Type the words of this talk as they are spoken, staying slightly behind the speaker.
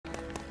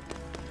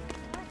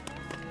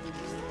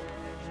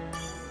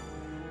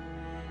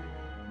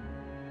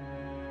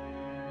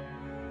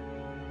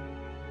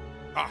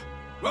Ah,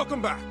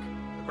 welcome back.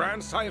 The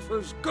Grand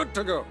Cipher's good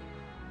to go.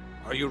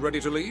 Are you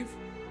ready to leave?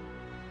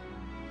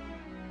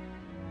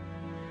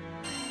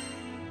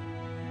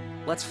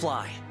 Let's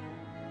fly.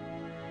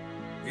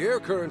 The air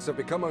currents have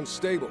become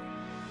unstable.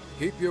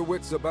 Keep your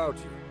wits about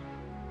you.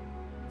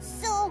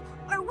 So,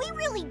 are we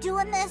really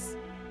doing this?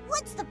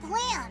 What's the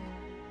plan?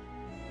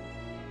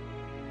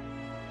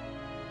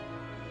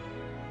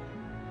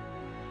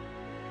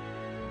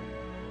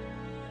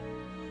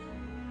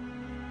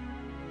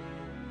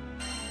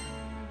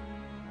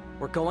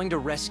 We're going to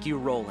rescue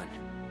Roland.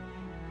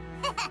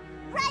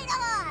 Right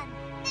on!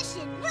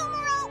 Mission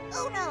numero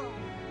uno!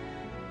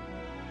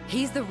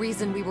 He's the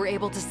reason we were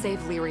able to save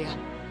Lyria.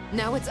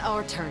 Now it's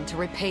our turn to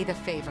repay the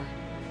favor.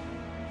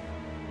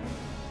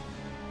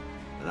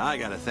 And I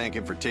gotta thank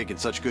him for taking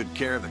such good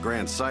care of the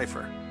Grand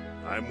Cipher.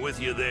 I'm with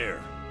you there.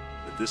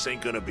 But this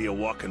ain't gonna be a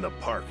walk in the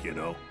park, you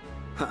know?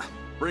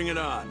 Bring it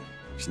on.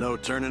 There's no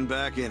turning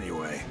back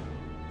anyway.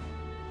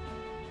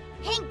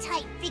 Hang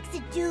tight,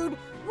 Fix-It Dude.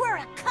 We're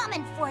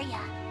a-coming for ya.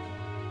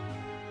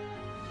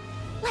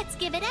 Let's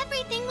give it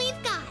everything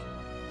we've got.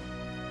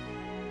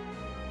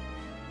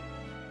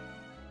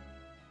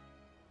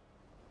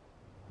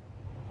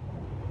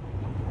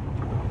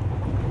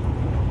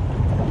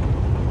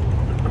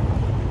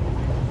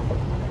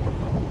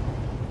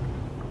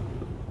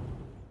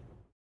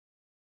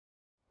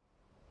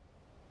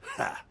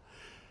 Ha!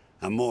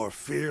 A more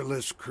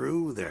fearless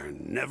crew there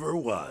never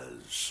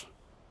was.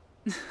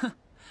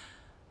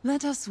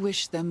 Let us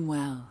wish them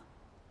well.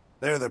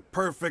 They're the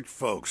perfect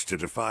folks to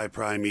defy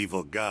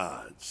primeval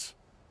gods.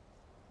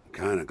 I'm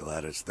kinda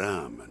glad it's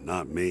them and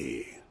not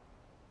me.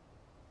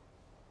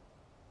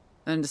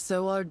 And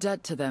so our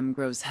debt to them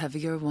grows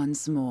heavier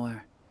once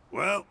more.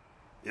 Well,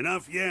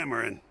 enough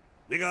yammering.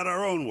 We got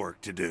our own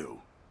work to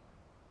do.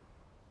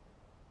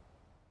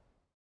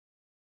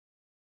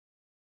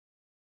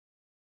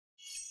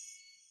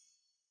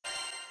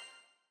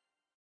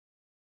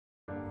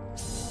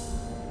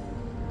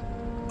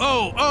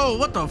 Oh,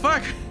 what the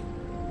fuck?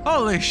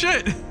 Holy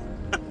shit!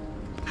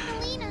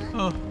 Helena.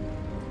 Oh,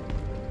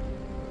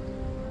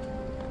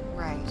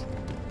 Right.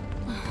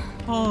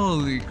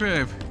 holy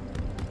crap.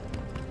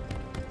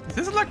 Is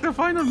this like the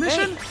final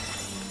mission?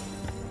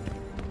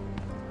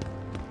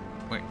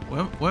 Wait,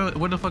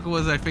 what the fuck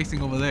was I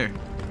facing over there?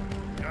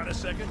 Got a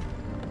second?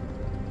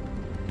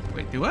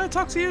 Wait, do I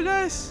talk to you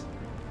guys?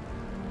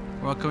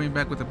 We're all coming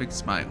back with a big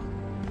smile.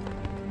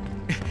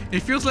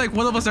 It feels like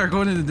one of us are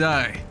going to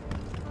die.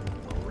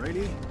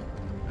 Alrighty.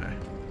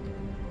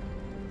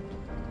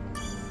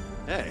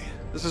 Hey,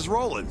 this is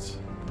Roland's.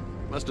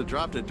 Must have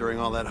dropped it during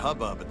all that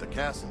hubbub at the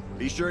castle.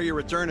 Be sure you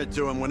return it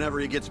to him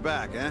whenever he gets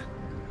back, eh?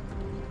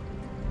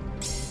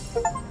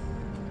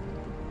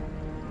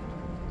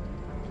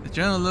 The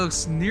journal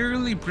looks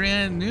nearly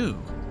brand new.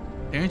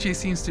 The entry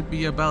seems to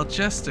be about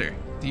Jester.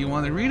 Do you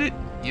want to read it?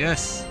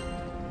 Yes.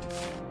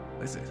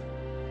 What is it?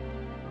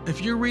 If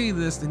you're reading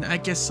this, then I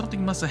guess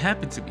something must have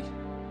happened to me.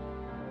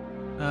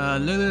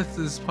 Lilith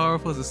is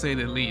powerful to say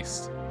the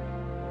least.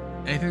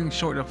 Anything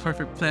short of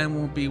perfect plan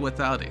won't be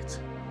without it.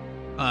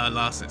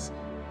 Losses.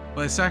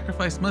 But a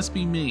sacrifice must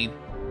be made.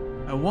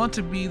 I want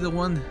to be the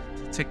one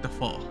to take the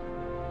fall.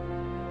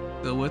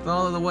 So with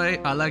all of the way,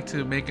 I'd like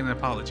to make an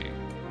apology.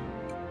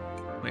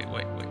 Wait.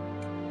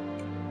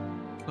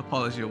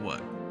 Apology of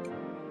what?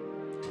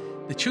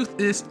 The truth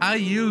is, I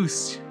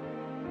used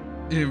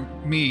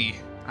me.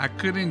 I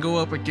couldn't go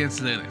up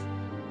against Lilith.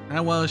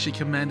 Not while she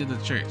commanded the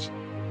church.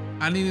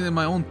 I needed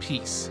my own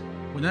peace.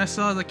 When I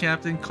saw the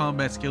captain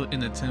combat skill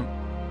in the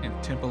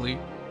Temple,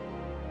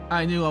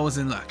 I knew I was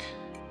in luck.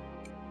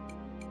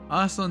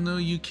 I also knew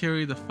you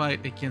carry the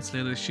fight against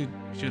Lilith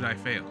should I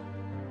fail.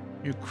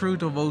 Your crew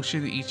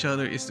devotion to each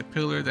other is the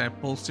pillar that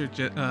bolstered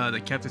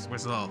the captain's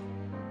resolve.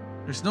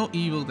 There's no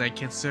evil that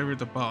can sever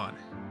the bond.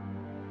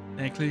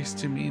 That clears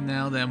to me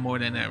now that more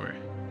than ever.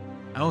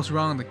 I was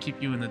wrong to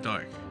keep you in the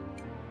dark.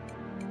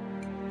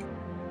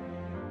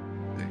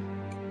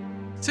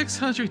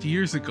 600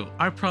 years ago,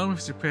 I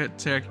promised to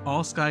protect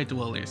all Sky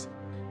Dwellers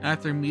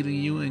after meeting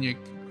you and your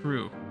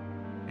crew.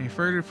 In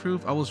further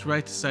proof, I was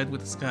right to side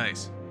with the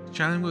skies.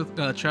 Traveling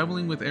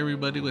with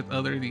everybody with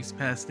other these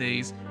past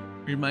days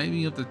remind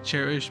me of the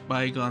cherished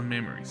bygone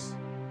memories.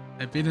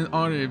 I've been an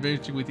honor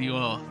adventuring with you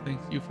all. Thank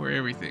you for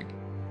everything.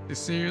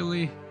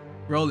 Sincerely,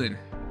 Roland.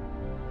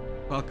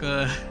 Fuck,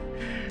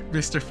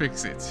 Mr.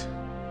 Fix-It.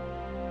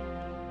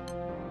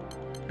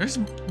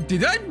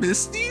 Did I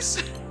miss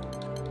these?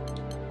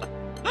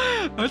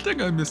 I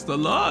think I missed a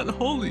lot.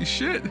 Holy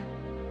shit.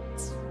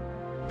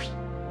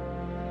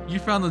 You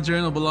found a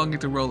journal belonging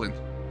to Roland,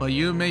 but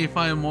you may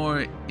find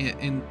more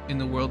in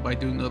the world by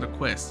doing other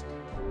quests.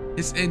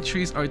 His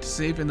entries are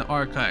saved in the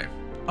archive.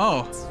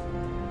 Oh.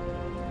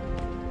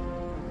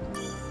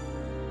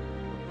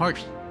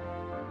 Wait.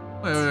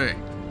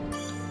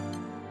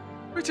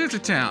 Return to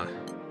town.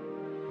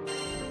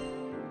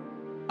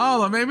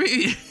 Oh,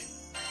 maybe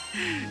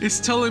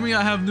it's telling me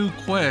I have new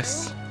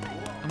quests.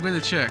 I'm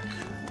gonna check.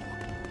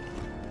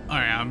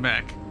 Alright, I'm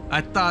back.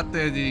 I thought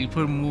that they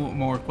put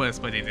more quests,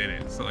 but they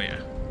didn't, so yeah.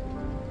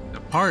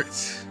 The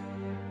depart.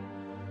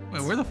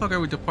 Wait, where the fuck are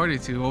we departing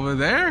to? Over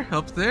there?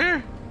 Up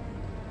there?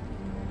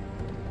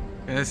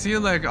 Yeah, I see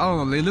like, I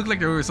don't know, they look like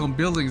there were some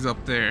buildings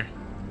up there.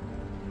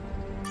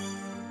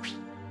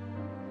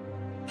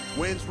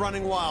 Wind's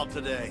running wild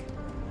today,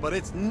 but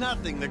it's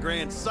nothing the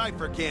Grand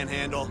Cipher can't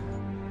handle.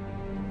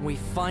 We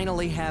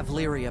finally have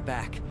Lyria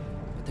back,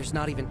 but there's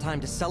not even time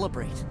to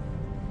celebrate.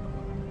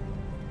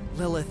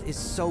 Lilith is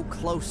so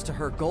close to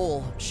her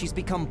goal, she's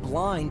become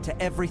blind to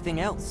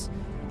everything else.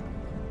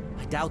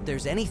 I doubt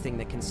there's anything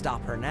that can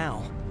stop her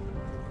now.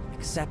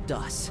 Except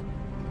us.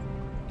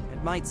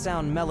 It might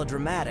sound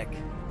melodramatic,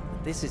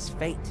 but this is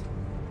fate.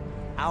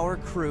 Our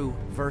crew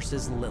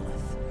versus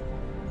Lilith.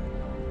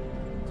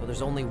 So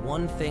there's only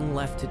one thing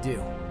left to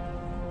do.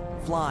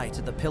 Fly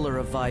to the Pillar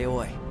of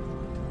Vioi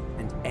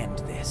and end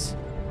this.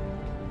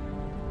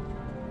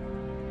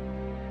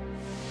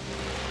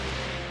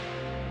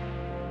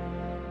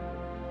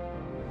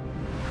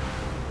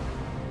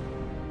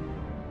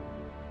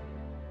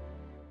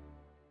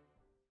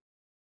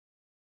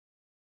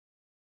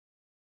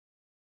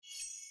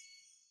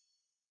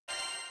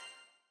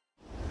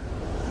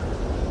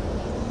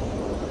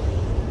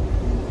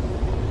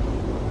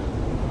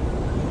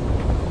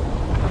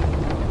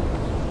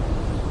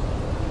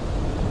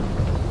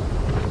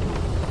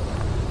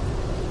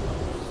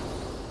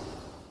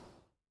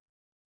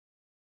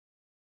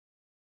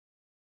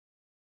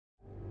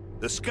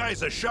 The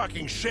sky's a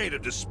shocking shade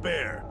of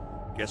despair.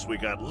 Guess we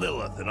got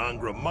Lilith and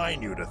Angra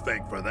Mainyu to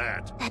thank for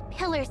that. That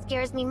pillar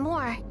scares me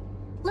more.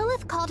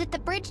 Lilith called it the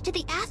bridge to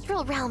the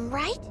astral realm,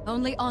 right?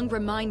 Only Angra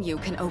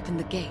Mainyu can open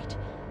the gate.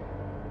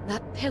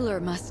 That pillar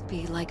must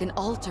be like an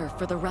altar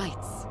for the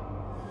rites.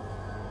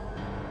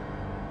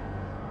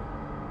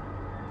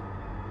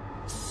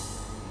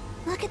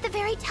 Look at the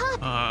very top.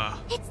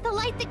 It's the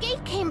light the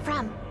gate came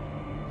from.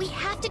 We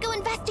have to go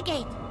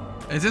investigate.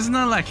 Is this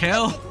not like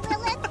hell?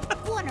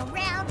 Lilith, going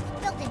around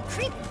building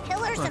creepy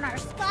pillars in our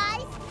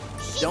skies?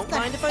 She's Don't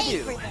mind if I do.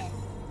 for this.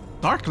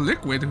 Dark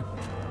liquid?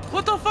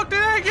 What the fuck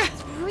did I get?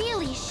 It's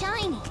really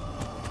shiny.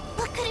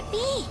 What could it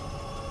be?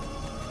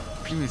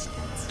 Give me some.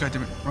 God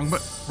damn it.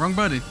 Wrong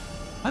button.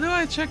 How do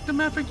I check the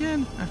map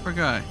again? I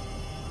forgot.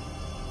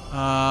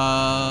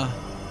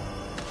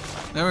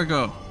 There we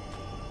go.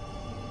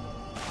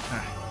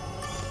 Alright.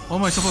 What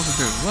am I supposed to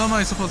do? What am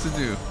I supposed to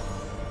do?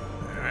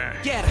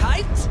 Alright. Get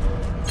hyped!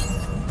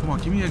 Come on,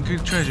 give me a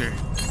good treasure.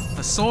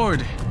 A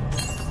sword.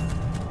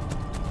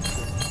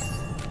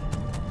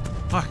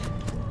 Fuck.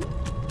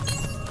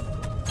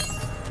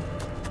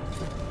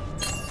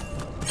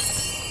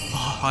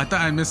 Oh, I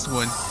thought I missed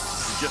one. Is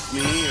it just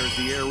me, or is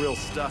the air real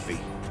stuffy?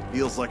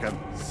 Feels like I'm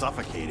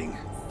suffocating.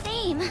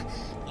 Same.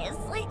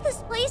 It's like this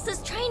place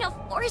is trying to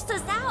force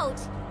us out.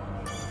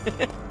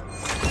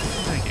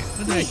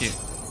 What did I get?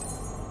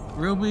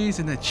 Rubies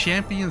and the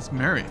champion's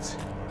merit.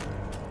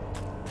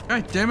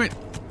 God damn it.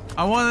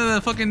 I wanted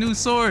a fucking new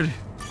sword.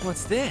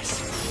 What's this?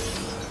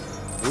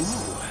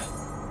 Ooh.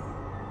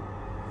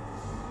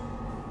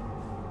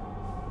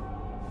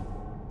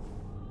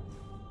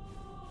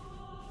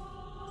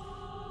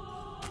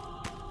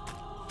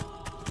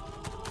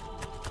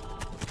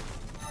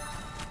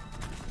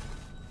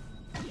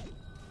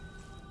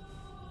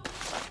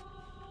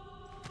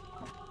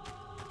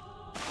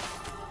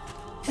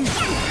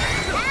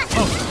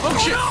 Oh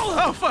shit!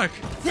 Oh fuck!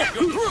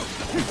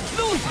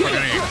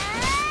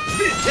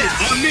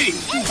 On me!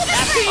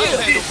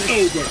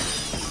 It's over!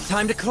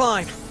 Time to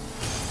climb.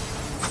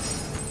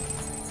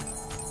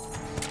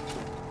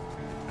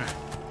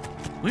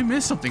 We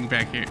missed something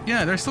back here.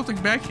 Yeah, there's something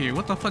back here.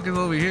 What the fuck is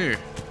over here?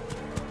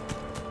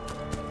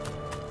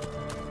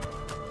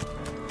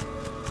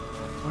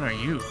 What are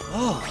you?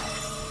 Oh,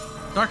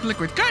 dark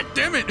liquid. God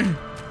damn it!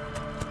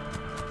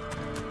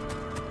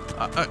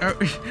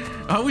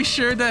 Are we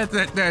sure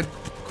that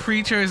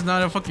creature is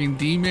not a fucking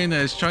demon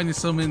that is trying to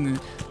summon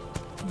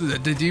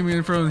the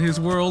demon from his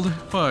world?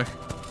 Fuck.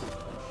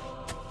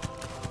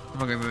 What the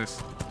fuck is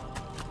this?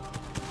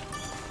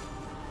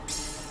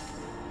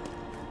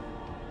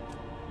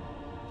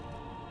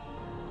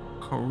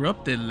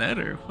 Corrupted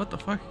letter? What the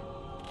fuck?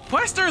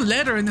 Why is there a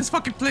letter in this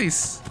fucking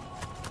place?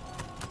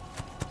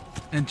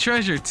 And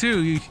treasure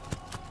too.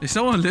 Does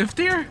someone lived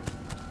here?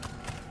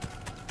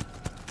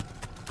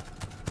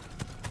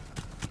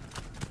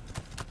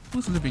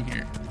 Who's living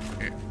here?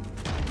 Okay.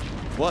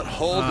 What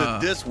hole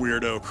did this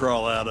weirdo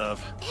crawl out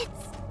of?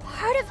 It's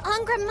part of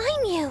Angra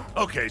Mainyu.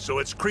 Okay, so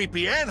it's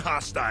creepy and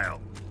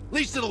hostile. At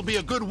least it'll be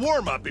a good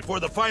warm-up before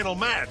the final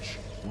match.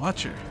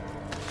 Watcher.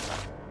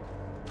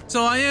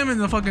 So I am in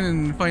the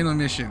fucking final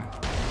mission.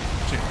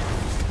 Shit.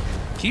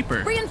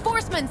 Keeper.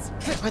 Reinforcements!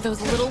 Are those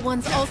little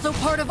ones also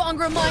part of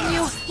Angra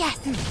Mainyu? Yes,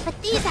 but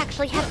these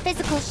actually have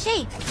physical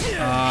shape.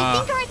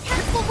 I think our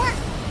attacks will work.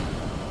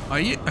 Are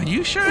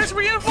you sure it's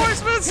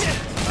reinforcements?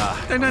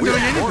 They're not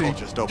doing anything. Portal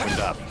just opened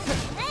up.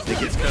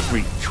 Think it's because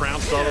we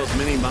trounced all those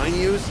mini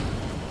Mainyus?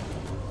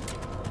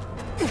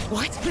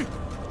 What?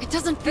 It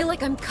doesn't feel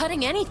like I'm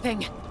cutting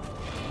anything.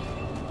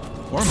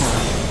 Or more.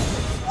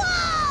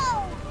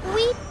 Whoa!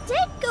 We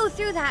did go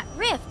through that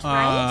rift,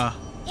 right?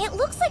 It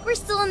looks like we're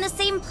still in the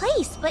same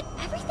place, but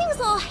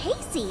everything's all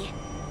hazy.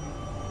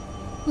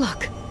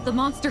 Look, the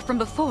monster from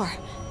before.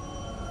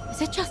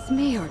 Is it just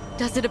me, or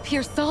does it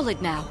appear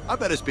solid now? I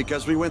bet it's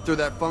because we went through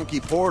that funky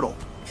portal.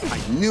 I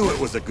knew it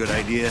was a good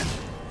idea.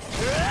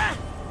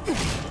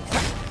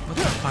 What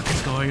the fuck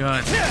is going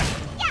on? There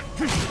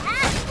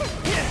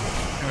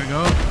we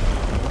go.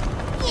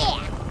 Yeah,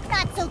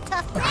 not so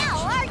tough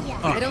now, are ya?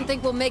 I don't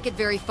think we'll make it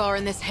very far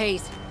in this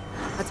haze.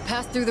 Let's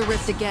pass through the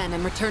rift again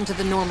and return to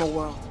the normal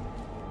world.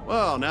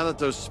 Well, now that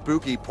those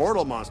spooky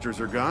portal monsters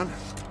are gone,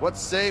 what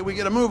say we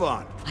get a move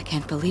on? I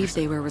can't believe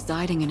they were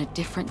residing in a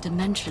different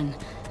dimension.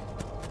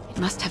 It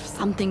must have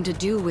something to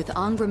do with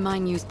Angra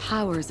Mainyu's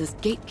powers as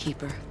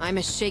gatekeeper. I'm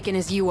as shaken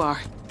as you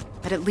are,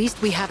 but at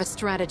least we have a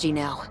strategy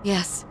now.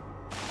 Yes.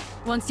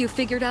 Once you've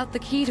figured out the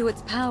key to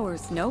its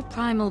powers, no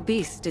primal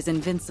beast is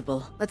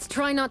invincible. Let's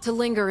try not to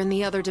linger in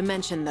the other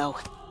dimension, though.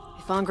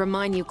 If Angra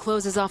Mainyu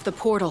closes off the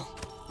portal,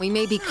 we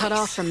may be cut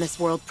off from this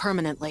world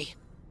permanently.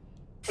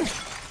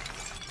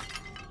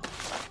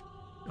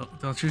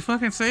 Don't you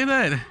fucking say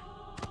that.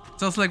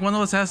 Sounds like one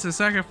of us has to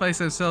sacrifice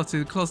himself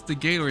to close the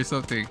gate or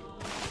something.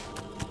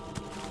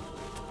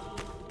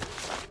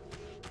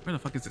 Where the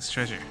fuck is this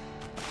treasure?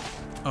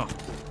 Oh.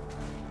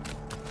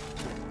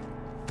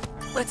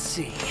 Let's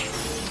see.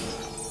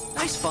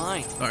 Nice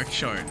find. Dark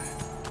shard.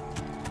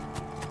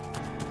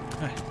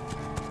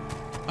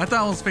 I thought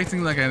I was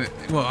facing like a...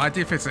 Well, I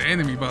did face an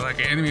enemy, but like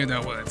an enemy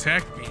that would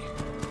attack me.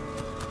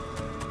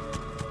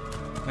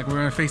 Like we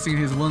were facing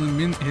his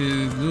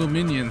little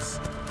minions.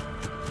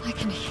 I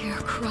can hear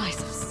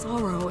cries of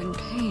sorrow and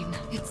pain.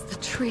 It's the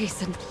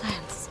trees and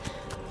plants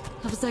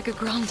of Zega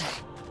Grande.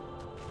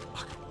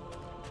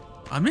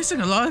 I'm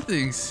missing a lot of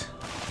things.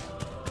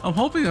 I'm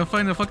hoping to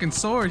find a fucking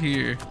sword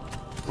here.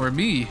 Or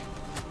me.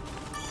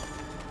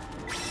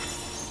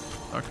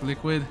 Dark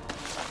liquid.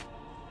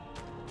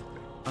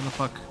 How the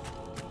fuck?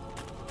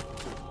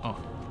 Oh.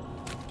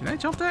 Can I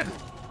jump that?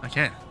 I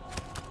can.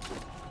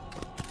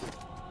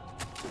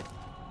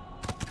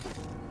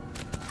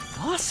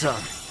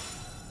 Awesome.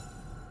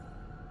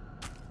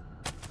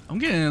 I'm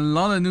getting a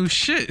lot of new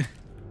shit.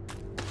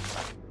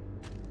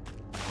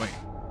 Wait.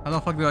 How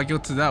the fuck do I go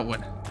to that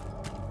one?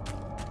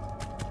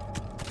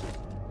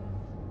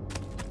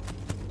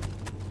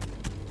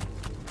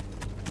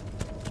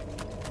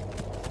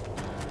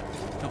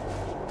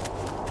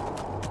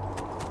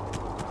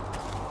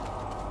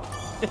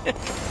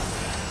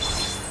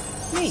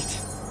 Neat.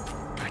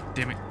 God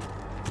damn it.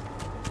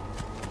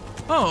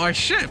 Oh, our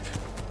ship.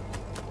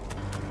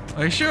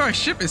 Are you sure our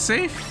ship is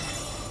safe?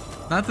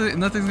 Nothing's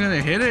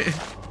gonna hit it?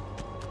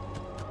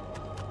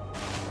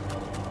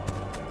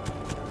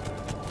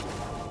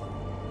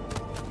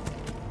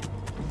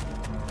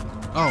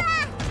 Oh.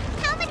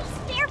 How many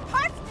spare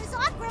parts does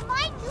Angra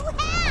Mainyu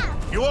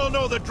have? You all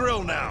know the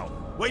drill now.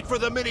 Wait for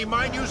the mini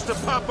Mainyus to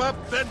pop up,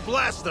 then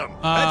blast them.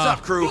 Heads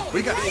up, crew.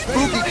 We got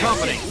spooky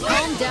company.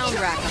 Calm down,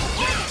 Rackham.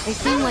 They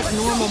seem like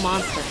normal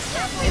monsters.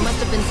 They must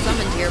have been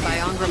summoned here by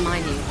Angra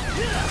Mainyu.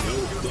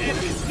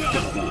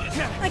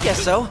 I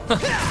guess so.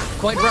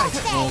 Quite right.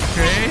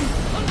 Okay.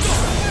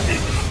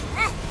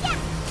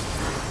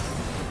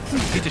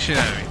 Beat the shit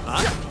out of me.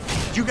 Huh?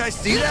 Did you guys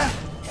see that?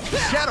 The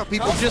shadow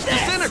people just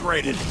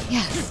disintegrated.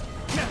 Yes.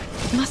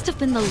 It must have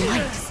been the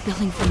light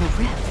spilling from the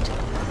rift.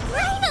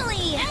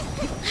 Finally!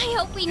 I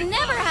hope we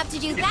never have to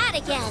do that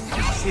again.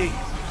 See,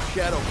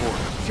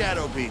 Shadowboard,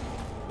 Shadow People.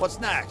 What's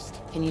next?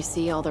 Can you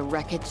see all the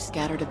wreckage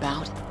scattered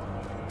about?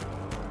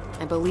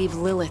 I believe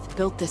Lilith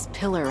built this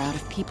pillar out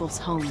of people's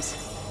homes.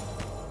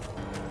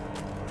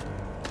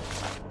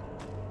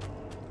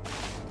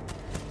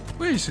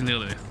 Where is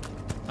Lilith?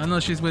 I know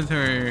she's with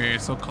her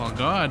so-called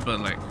god,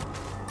 but like...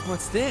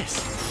 What's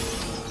this?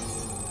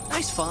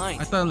 Nice find.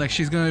 I thought like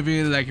she's gonna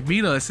be like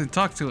meet us and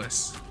talk to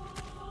us.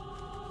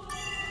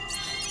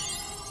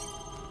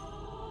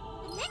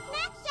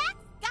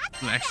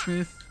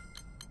 Blacksmith.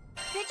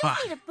 Did you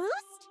need a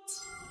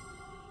boost?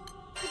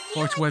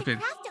 Forge weapon.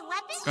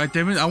 God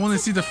damn it, I want to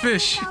see the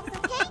fish.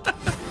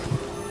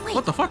 Wait,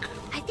 what the fuck?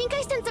 I think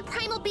I sense a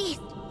primal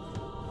beast.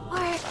 Or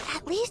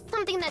at least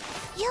something that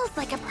feels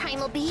like a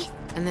primal beast.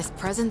 And this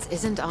presence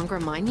isn't Angra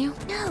Mainyu?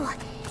 No,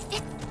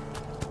 it's...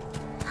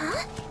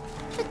 Huh?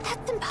 But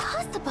that's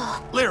impossible.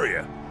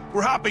 Lyria,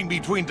 we're hopping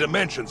between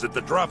dimensions at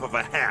the drop of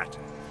a hat.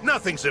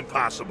 Nothing's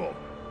impossible.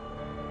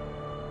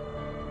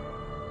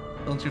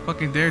 Don't you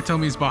fucking dare tell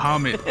me it's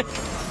Bahamut.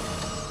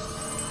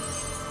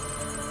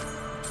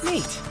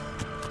 Neat.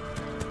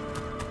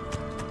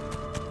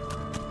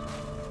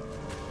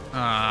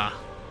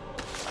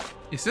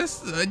 Is this?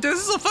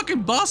 This is a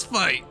fucking boss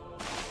fight.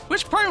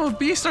 Which primal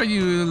beast are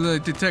you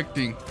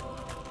detecting?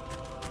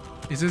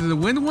 Is it the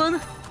wind one?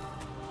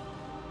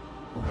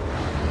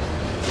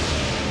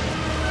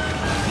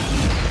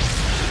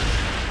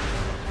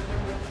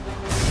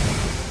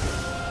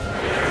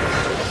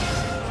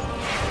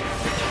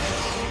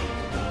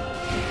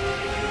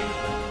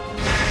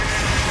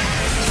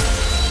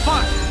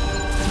 Fuck!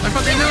 I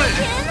fucking knew it!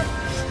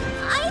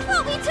 I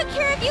thought we took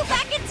care of you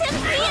back at 10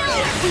 p.m.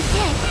 We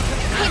did.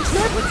 And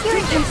you're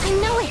Furikin, I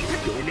know it.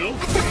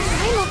 But the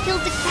primal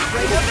feels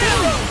exactly the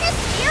same. This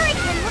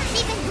Furikin looks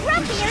even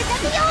grumpier than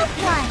the old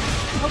one.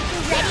 Hope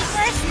you're ready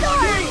for a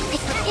storm. I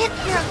can't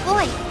hear a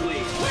voice.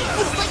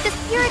 It's like the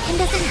Furikin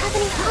doesn't have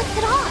any thoughts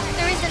at all.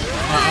 There isn't.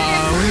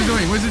 What is it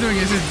doing? What is it doing?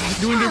 Is it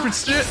doing different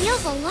shit? It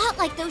feels a lot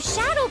like those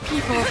shadow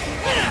people.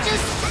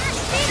 Just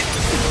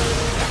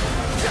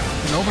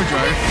An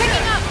overdrive.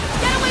 picking up.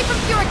 Get away from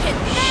Furikin.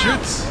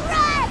 Shoots.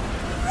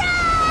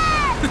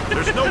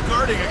 There's no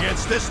guarding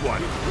against this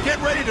one. Get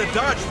ready to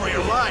dodge for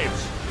your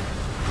lives.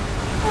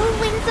 Oh,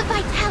 winds of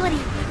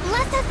vitality,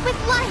 bless us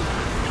with life.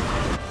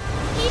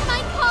 Heed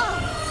my call.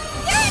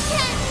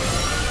 Furikin!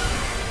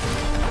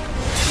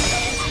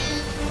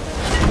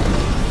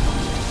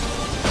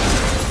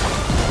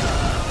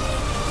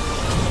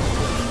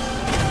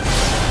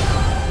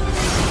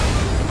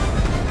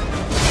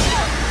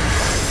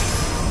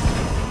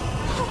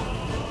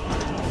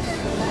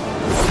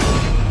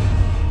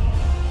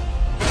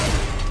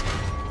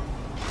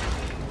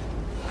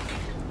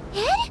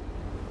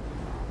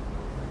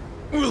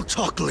 We'll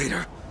talk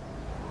later.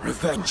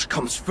 Revenge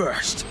comes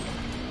first.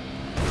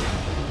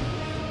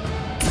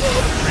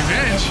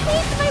 Revenge?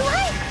 Saved my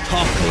life!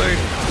 Talk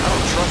later. I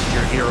don't trust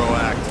your hero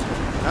act.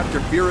 After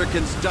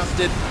Furikin's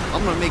dusted,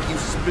 I'm gonna make you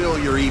spill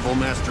your evil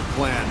master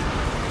plan.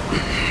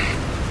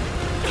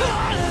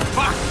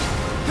 Fuck!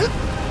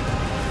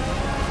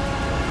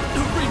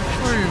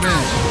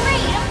 Revenge.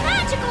 Great, a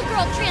magical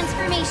girl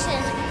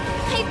transformation!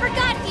 I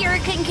forgot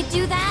Furikin could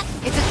do that.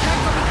 It's a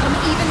time to become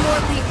even more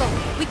lethal.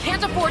 We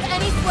can't afford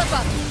any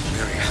slip-up.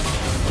 Miria,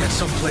 get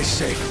someplace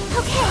safe.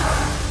 Okay.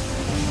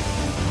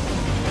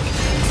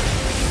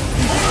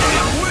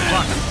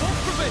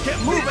 Get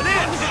moving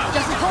in!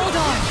 Just hold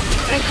on.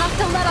 They have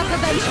to let up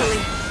eventually.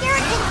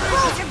 Furikin's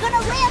clothes are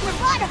gonna land a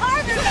lot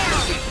harder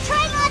now.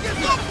 Try not to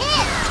get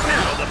hit.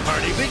 Now the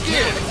party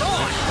begins.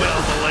 Well,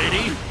 the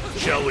lady,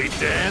 shall we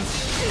dance?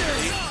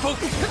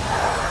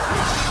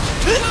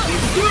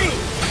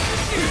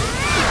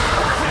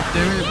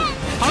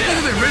 How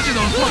did the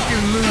original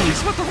fucking lose?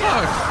 What the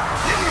fuck?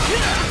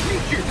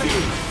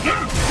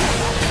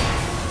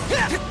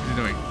 What are you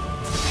doing?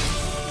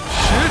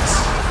 Shit!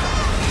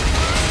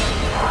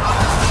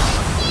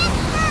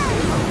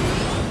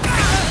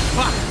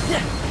 Fuck!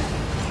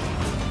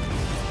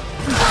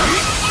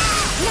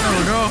 There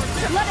we go.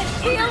 Let it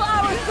feel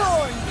our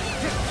thorn.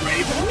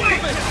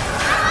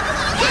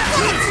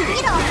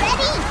 Get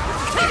already.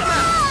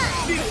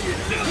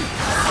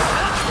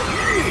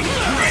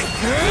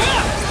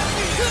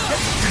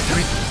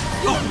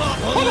 Come on.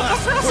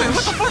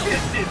 What the fuck?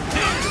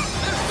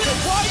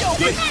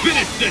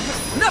 Finish this!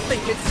 Nothing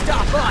can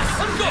stop us!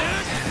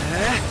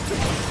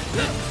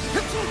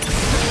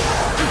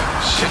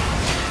 Shit!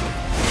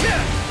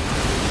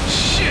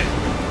 Shit!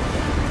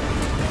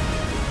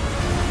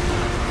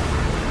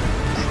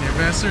 You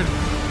bastard!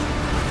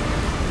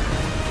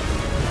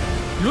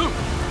 Look!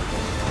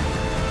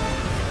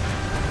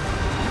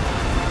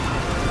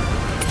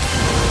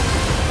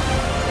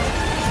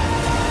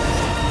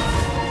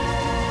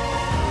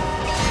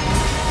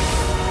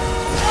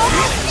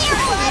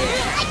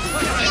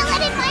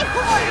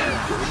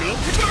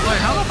 Wait,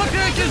 how the fuck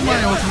did I get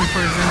my ultimate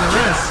first and the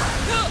rest?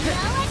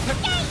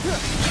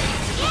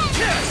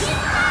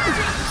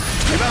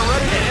 You about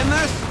ready to end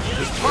this?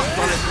 He's pumped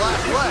on his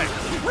last leg.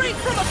 Right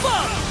from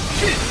above!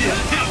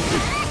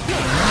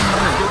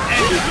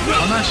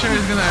 I'm not sure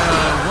it's gonna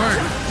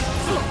work.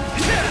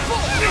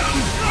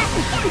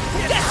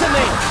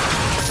 Decimate!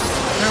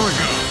 There we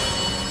go.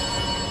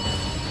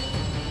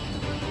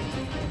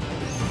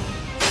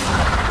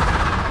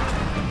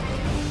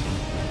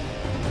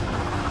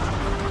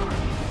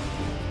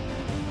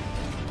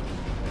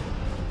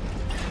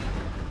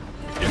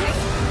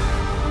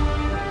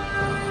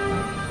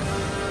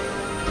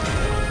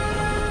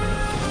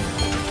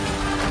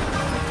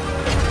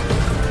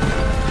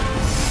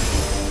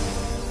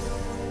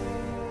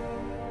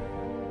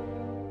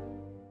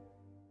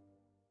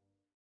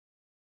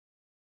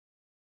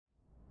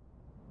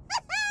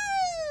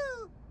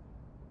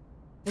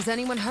 Is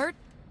anyone hurt?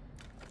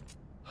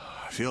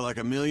 I feel like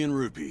 1,000,000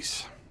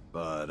 rupees.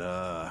 But,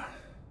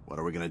 what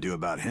are we gonna do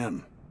about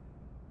him?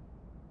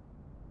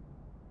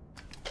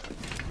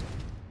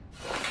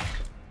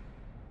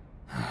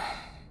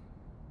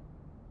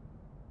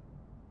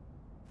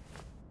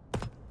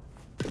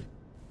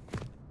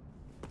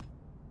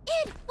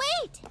 Id,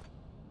 wait!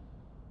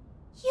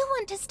 You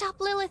want to stop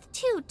Lilith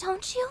too,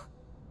 don't you?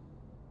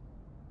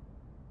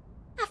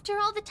 After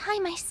all the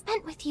time I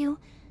spent with you,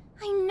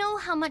 I know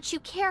how much you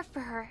care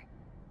for her.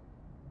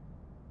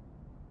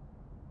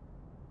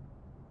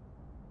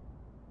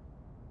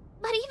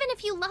 But even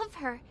if you love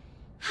her,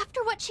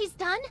 after what she's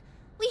done,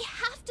 we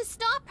have to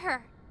stop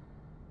her.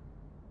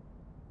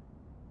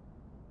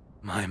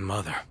 My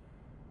mother.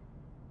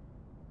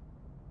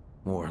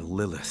 Or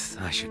Lilith,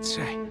 I should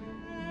say.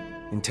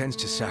 Intends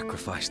to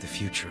sacrifice the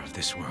future of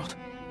this world.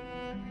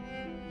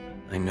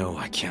 I know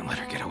I can't let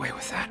her get away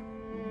with that.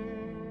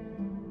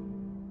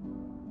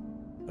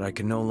 But I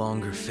can no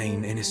longer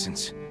feign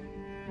innocence.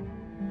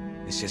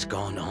 This has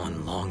gone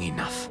on long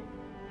enough.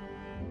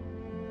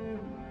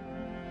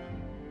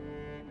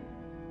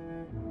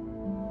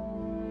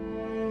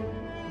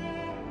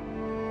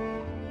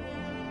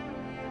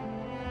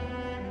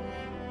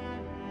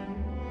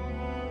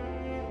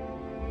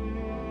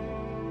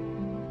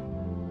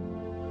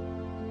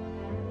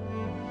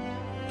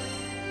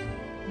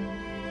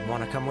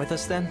 wanna come with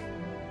us then?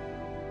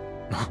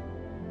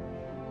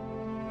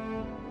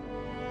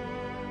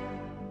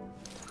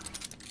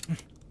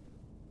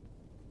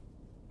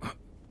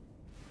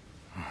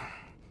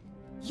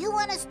 You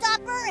wanna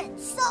stop her, and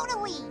so do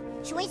we.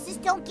 Choices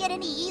don't get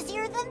any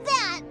easier than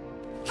that.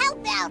 How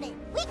about it?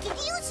 We could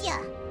use ya.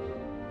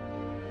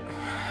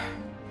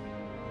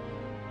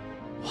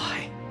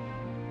 Why?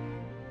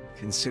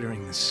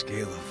 Considering the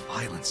scale of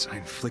violence I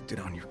inflicted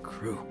on your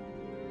crew.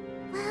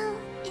 Well,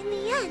 in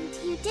the end,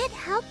 you did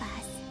help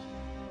us.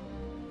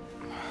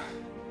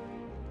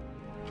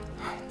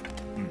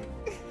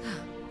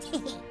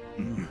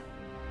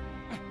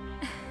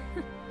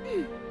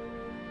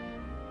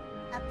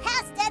 A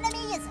past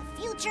enemy is a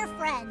future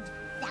friend.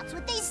 That's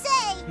what they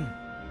say.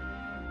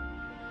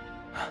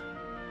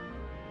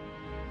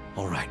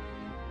 All right.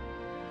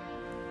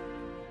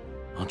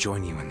 I'll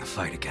join you in the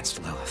fight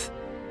against Lilith.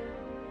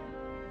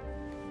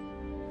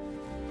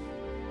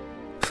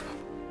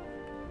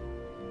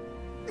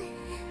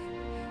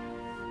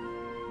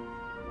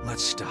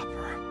 Let's stop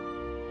her.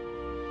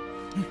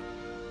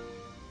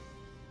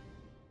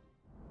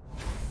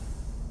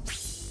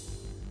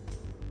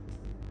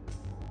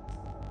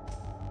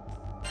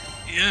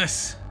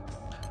 Yes.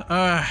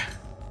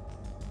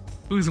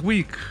 Who's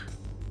weak?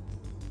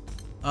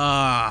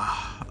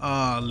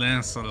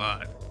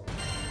 Lancelot.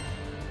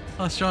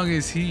 How strong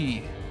is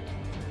he?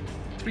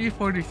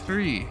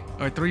 343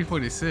 or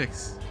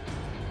 346.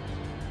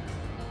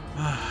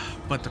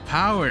 But the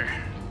power.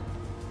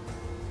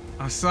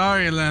 I'm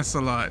sorry,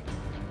 Lancelot.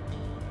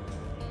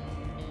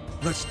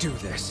 Let's do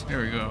this. There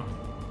we go.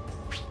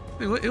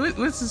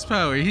 What's his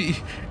power? He's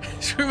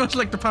pretty much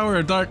like the power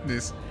of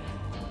darkness.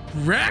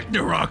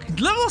 Ragnarok,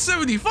 level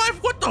 75?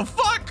 What the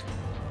fuck?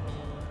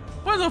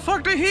 Where the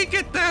fuck did he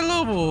get that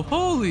level?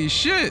 Holy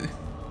shit.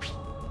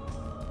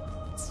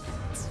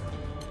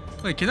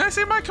 Wait, can I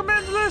see my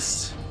command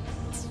list?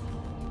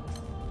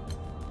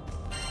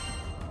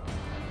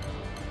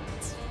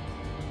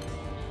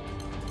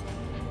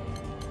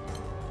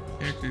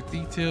 Character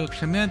detail,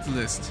 command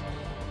list.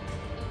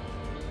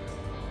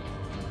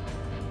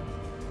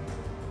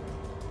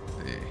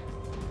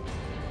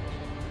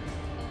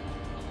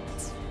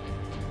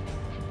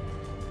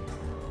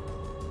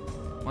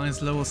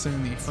 Mine's level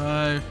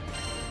 75.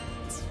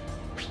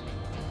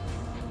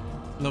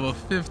 Level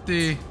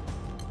 50.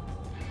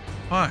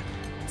 Fuck.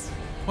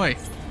 Wait.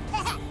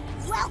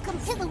 Welcome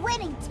to the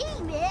winning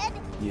team, Ed.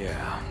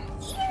 Yeah.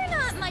 You're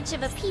not much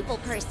of a people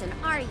person,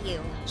 are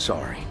you?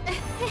 Sorry.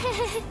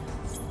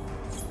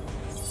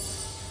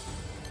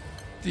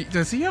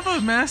 Does he have a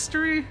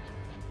mastery?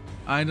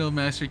 I know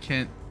mastery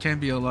can't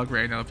be unlocked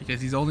right now because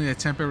he's only a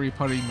temporary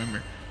party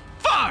member.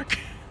 Fuck!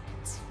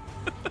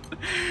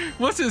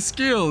 What's his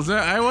skills?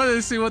 I want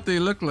to see what they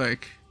look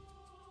like.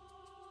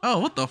 Oh,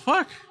 what the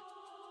fuck?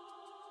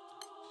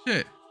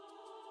 Shit.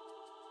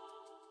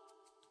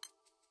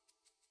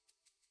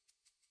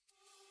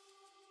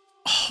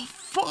 Oh,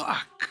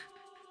 fuck.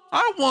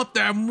 I want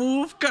that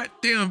move,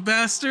 goddamn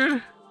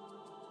bastard.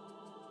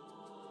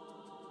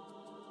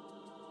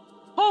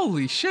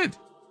 Holy shit.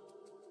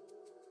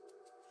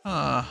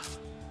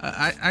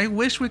 I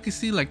wish we could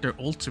see like their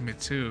ultimate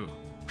too.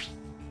 Is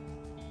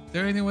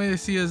there any way to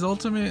see his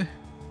ultimate?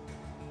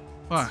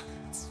 Fuck.